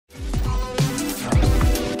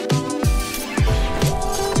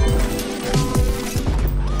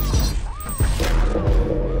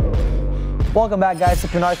Welcome back, guys, to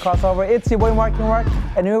Pinoy Crossover. It's your boy Mark,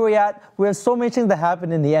 and here we at. We have so many things that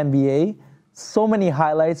happen in the NBA, so many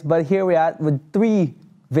highlights, but here we at with 3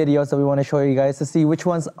 videos that we want to show you guys to see which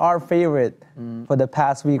one's our favorite for the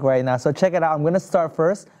past week right now. So check it out. I'm going to start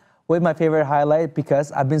first with my favorite highlight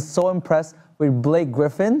because I've been so impressed with Blake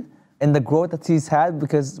Griffin and the growth that he's had,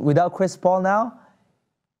 because without Chris Paul now,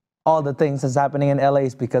 all the things that's happening in LA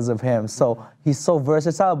is because of him. So he's so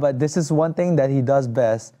versatile, but this is one thing that he does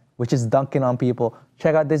best, which is dunking on people.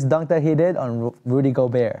 Check out this dunk that he did on Rudy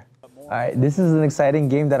Gobert. All right, this is an exciting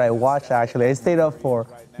game that I watched, actually. I stayed up for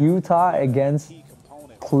Utah against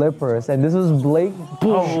Clippers, and this was Blake.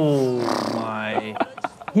 Oh, my.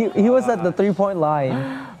 He was at the three-point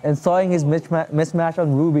line and sawing his mismatch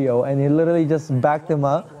on Rubio, and he literally just backed him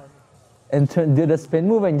up and did a spin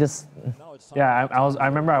move and just... Yeah, I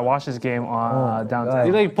remember I watched this game on downtown.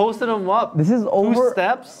 You like posted him up. This is over 2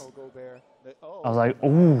 steps. I was like,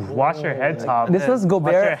 ooh, watch your head top. This was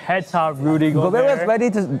Gobert. Watch your head top, Rudy Gobert. Gobert was ready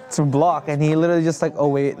to block, and he literally just like, oh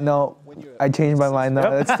wait, no, I changed my mind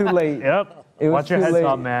now. It's too late. Yep. Watch your head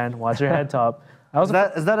top, man. Watch your head top. Is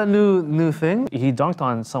that a new thing? He dunked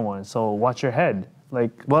on someone, so watch your head. Like,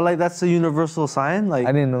 well, like that's a universal sign. Like,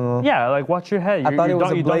 I didn't know. Yeah, like watch your head. I thought it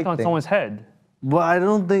was a you Blake dunked on thing. someone's head. Well, I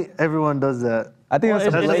don't think everyone does that. I think it's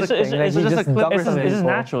a Blake thing. Like, he just dunked It's just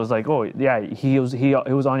natural. It's like, oh yeah, he was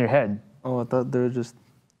on your head. Oh, I thought they were just.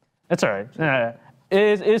 It's all right. Yeah,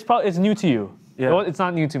 it's new to you. Yeah. Well, it's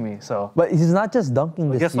not new to me. So. But he's not just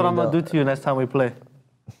dunking this Guess what year, I'm gonna do to you next time we play?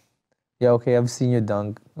 Yeah, okay, I've seen you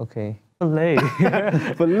dunk. Okay. Filet.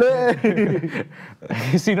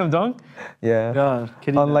 You seen him dunk? Yeah. Yeah.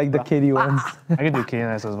 Unlike the kitty ones. I can do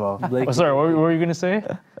KNS as well. Oh, sorry, what were you gonna say?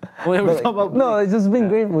 No, it's just been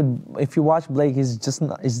great. If you watch Blake, he's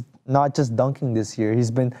not just dunking this year.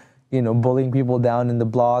 He's been, bullying people down in the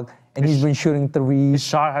block, and he's been shooting threes. His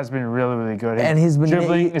shot has been really, really good. And he's been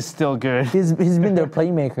dribbling is still good. He's been their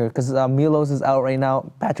playmaker because Milos is out right now.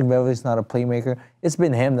 Patrick Beverley's not a playmaker. It's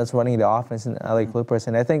been him that's running the offense in LA Clippers,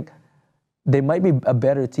 and I think they might be a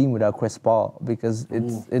better team without Chris Paul because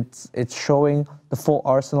it's showing the full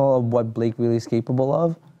arsenal of what Blake really is capable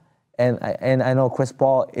of. And I know Chris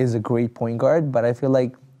Paul is a great point guard, but I feel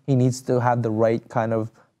like he needs to have the right kind of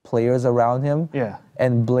players around him. Yeah.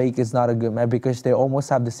 And Blake is not a good man because they almost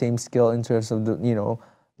have the same skill in terms of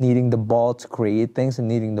needing the ball to create things and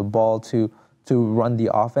needing the ball to run the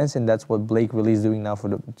offense, and that's what Blake really is doing now for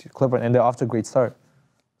the Clippers, and they're off to a great start.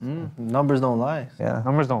 Numbers don't lie. Yeah.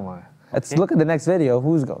 Numbers don't lie. Let's look at the next video.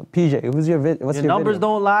 Who's going? PJ, who's your video? What's your numbers video?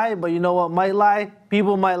 don't lie, but you know what might lie?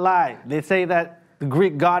 People might lie. They say that the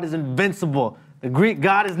Greek god is invincible. The Greek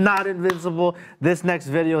god is not invincible. This next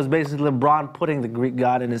video is basically LeBron putting the Greek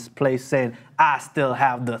god in his place, saying, I still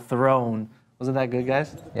have the throne. Wasn't that good,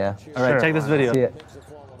 guys? Yeah. All right, check this video. See it.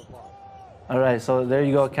 All right, so there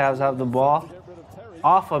you go. Cavs have the ball.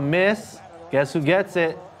 Off a miss. Guess who gets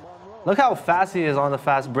it? Look how fast he is on the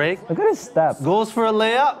fast break. Look at his step. Goes for a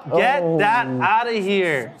layup. Get that out of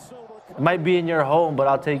here. It might be in your home, but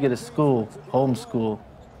I'll take you to school. Homeschool.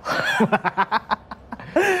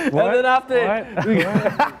 And then after we got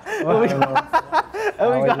it.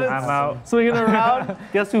 I'm out. Swinging around.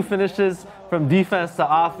 Guess who finishes from defense to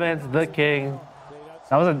offense? The king.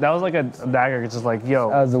 That was like a dagger. It's just like, yo.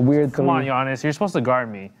 That was a weird. Come on, Giannis. You're supposed to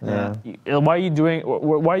guard me. Yeah. Why are you doing?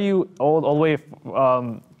 Why are you all the way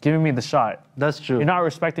giving me the shot? That's true. You're not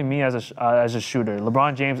respecting me as a shooter.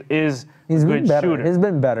 LeBron James is a He's good been better. shooter. He's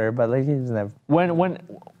been better, but like he's never.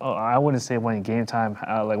 I wouldn't say when game time,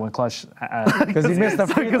 like when clutch. Because he missed the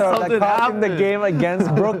free throw that cost him the game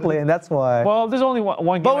against Brooklyn. That's why. Well, there's only one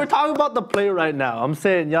game. But we're talking about the play right now. I'm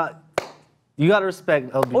saying, yeah, you gotta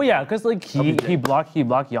respect LB. Oh yeah, because like he blocked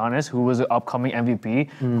Giannis, who was an upcoming MVP,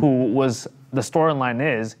 who was the storyline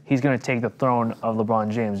is he's gonna take the throne of LeBron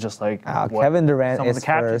James, just like what Kevin Durant some is of the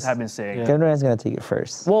captains first. have been saying. Kevin Durant's gonna take it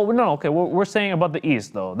first. Well, no, okay, we're saying about the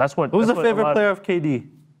East though. That's what. Who's that's the what favorite player of KD?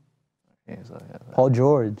 Paul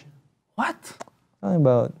George. What? Talking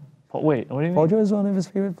about. Wait, what do you mean? Paul George is one of his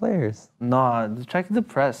favorite players. Nah, check the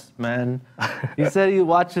press, man. He said he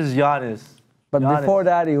watches Giannis. But before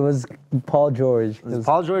that, he was Paul George. Is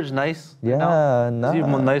Paul George nice? Yeah, right no. Is he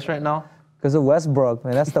nice right now? Because of Westbrook,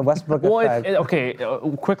 man. That's the Westbrook effect. Okay,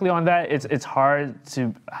 quickly on that, it's hard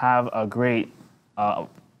to have a great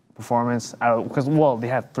performance because they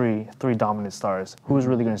have three dominant stars. Who's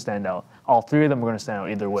really going to stand out? All 3 of them are going to stand out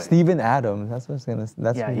either way. Steven Adams. That's what's gonna.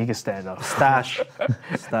 He can stand out. Stash.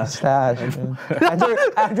 Stash.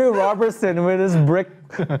 Andrew Robertson with his brick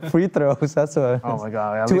Free throws, that's what. Oh my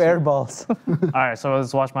God. At 2 least- air balls. All right, so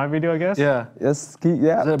let's watch my video, I guess. Yeah. Yes,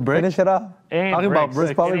 yeah. Is it a brick? Finish it off. Ain't Talking about bricks. bricks.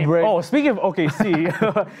 It's probably Ain't- brick. Oh, speaking of OKC,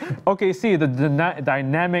 OKC, the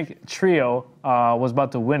dynamic trio was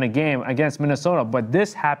about to win a game against Minnesota, but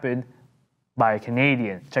this happened by a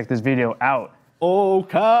Canadian. Check this video out. Oh,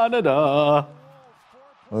 Canada.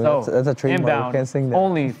 Oh, So that's a trademark. inbound, You can't sing that.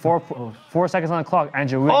 only 4 seconds on the clock.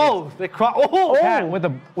 Andrew Wiggins. Oh, they cry. Oh, Cat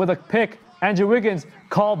with a pick. Andrew Wiggins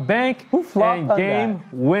called bank Who flopped and on game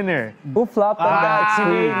winner. Who flopped on that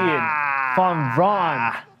screen? Canadian from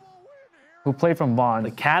Braun, who played from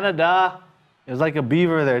Bond. Canada. It was like a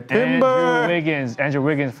beaver there. Timber. Andrew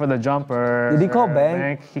Wiggins for the jumper. Did he call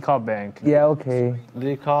bank? He called bank. Yeah, okay. Did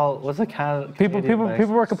he call? What's the Canada?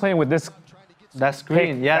 People were complaining with this. That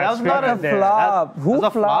screen. Pick, Yeah, that that was screen not right a there. Flop. That- Who that's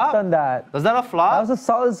a flopped flop? on that? Was that a flop? That was a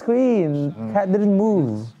solid screen. Cat didn't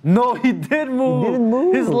move. No, he did move. He didn't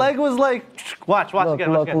move. His leg was like. Watch Look, again.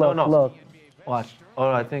 look, watch again. look, no. look. Watch.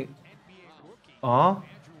 Oh, I think.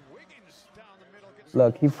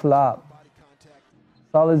 Look, he flopped.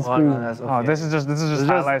 Solid Oh, screen. no, that's okay. Oh, this is just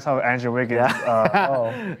highlights how Andrew Wiggins.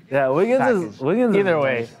 Oh. Yeah, Wiggins is. Either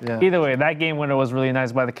way, nice. Yeah. either way, that game winner was really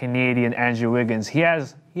nice by the Canadian Andrew Wiggins. He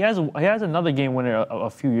has another game winner a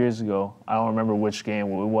few years ago. I don't remember which game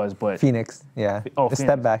it was, but Phoenix, yeah. Oh, a Phoenix.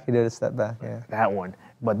 step back. He did a step back, yeah. that one.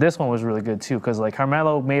 But this one was really good too, because like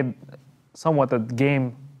Carmelo made somewhat the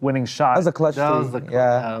game-winning shot. That was a clutch That three. was the-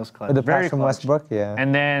 yeah. that was clutch. With the Very pass from clutch. Westbrook, yeah.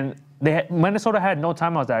 And then Minnesota had no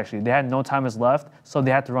timeouts actually. They had no timeouts left, so they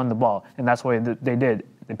had to run the ball, and that's what they did.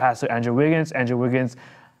 They passed to Andrew Wiggins. Andrew Wiggins,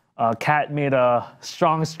 Cat made a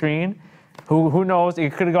strong screen. Who knows?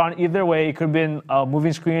 It could have gone either way. It could have been a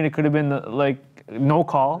moving screen. It could have been like no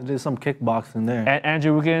call. Did some kickboxing there. And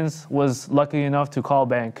Andrew Wiggins was lucky enough to call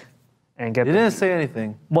bank and get. He didn't say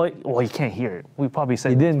anything. Well, you can't hear it. We probably said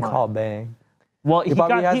He didn't it's call fine. bang. Well, he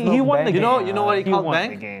probably has no won the bank. game. You know what he called won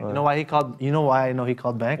bank? the game. You know why he called? You know why I know he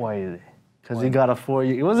called bank? Why is it? Because he got a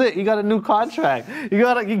 4-year. Was it? He got a new contract. He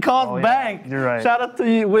called Oh, yeah. bank. You're right. Shout out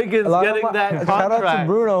to you, Wiggins A lot getting of my, that shout out to contract.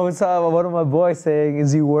 Bruno, who saw one of my boys saying,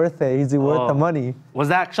 is he worth it? Is he worth the Oh. money? Was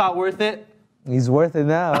that shot worth it? He's worth it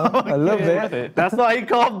now, a little Worth bit. it. That's why he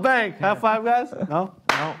called bank. High five, guys. No.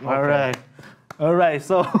 All right. All right.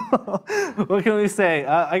 So, what can we say?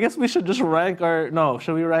 I guess we should just rank our. No,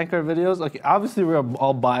 should we rank our videos? Okay. Obviously, we're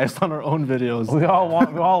all biased on our own videos. We all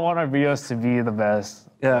want our videos to be the best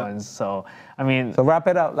Yeah. ones. So I mean, So wrap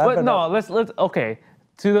it up. but no, let's okay.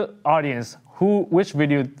 To the audience, which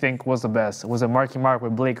video do you think was the best? Was it Marky Mark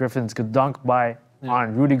with Blake Griffin's dunk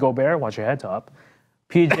on Rudy Gobert? Watch your head top.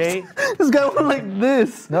 PJ. This guy went like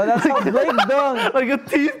this. No, that's how Blake dunked. Like a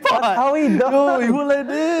teapot. That's how he dunked. No, he went like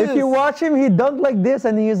this. If you watch him, he dunked like this,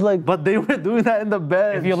 and he's like, But they were doing that in the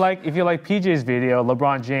bed. if you like PJ's video,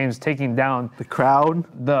 LeBron James taking down the crowd.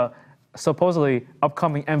 the supposedly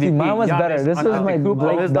upcoming MVP. see, mine was Giannis better. This was my Antetokounmpo.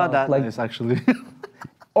 Blake It's not dunk. that Like, nice, actually.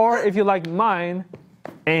 Or if you like mine,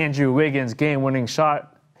 Andrew Wiggins game-winning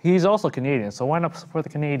shot. He's also Canadian, so why not support the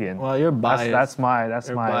Canadian? Well, you're biased. That's my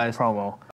You're my biased. promo.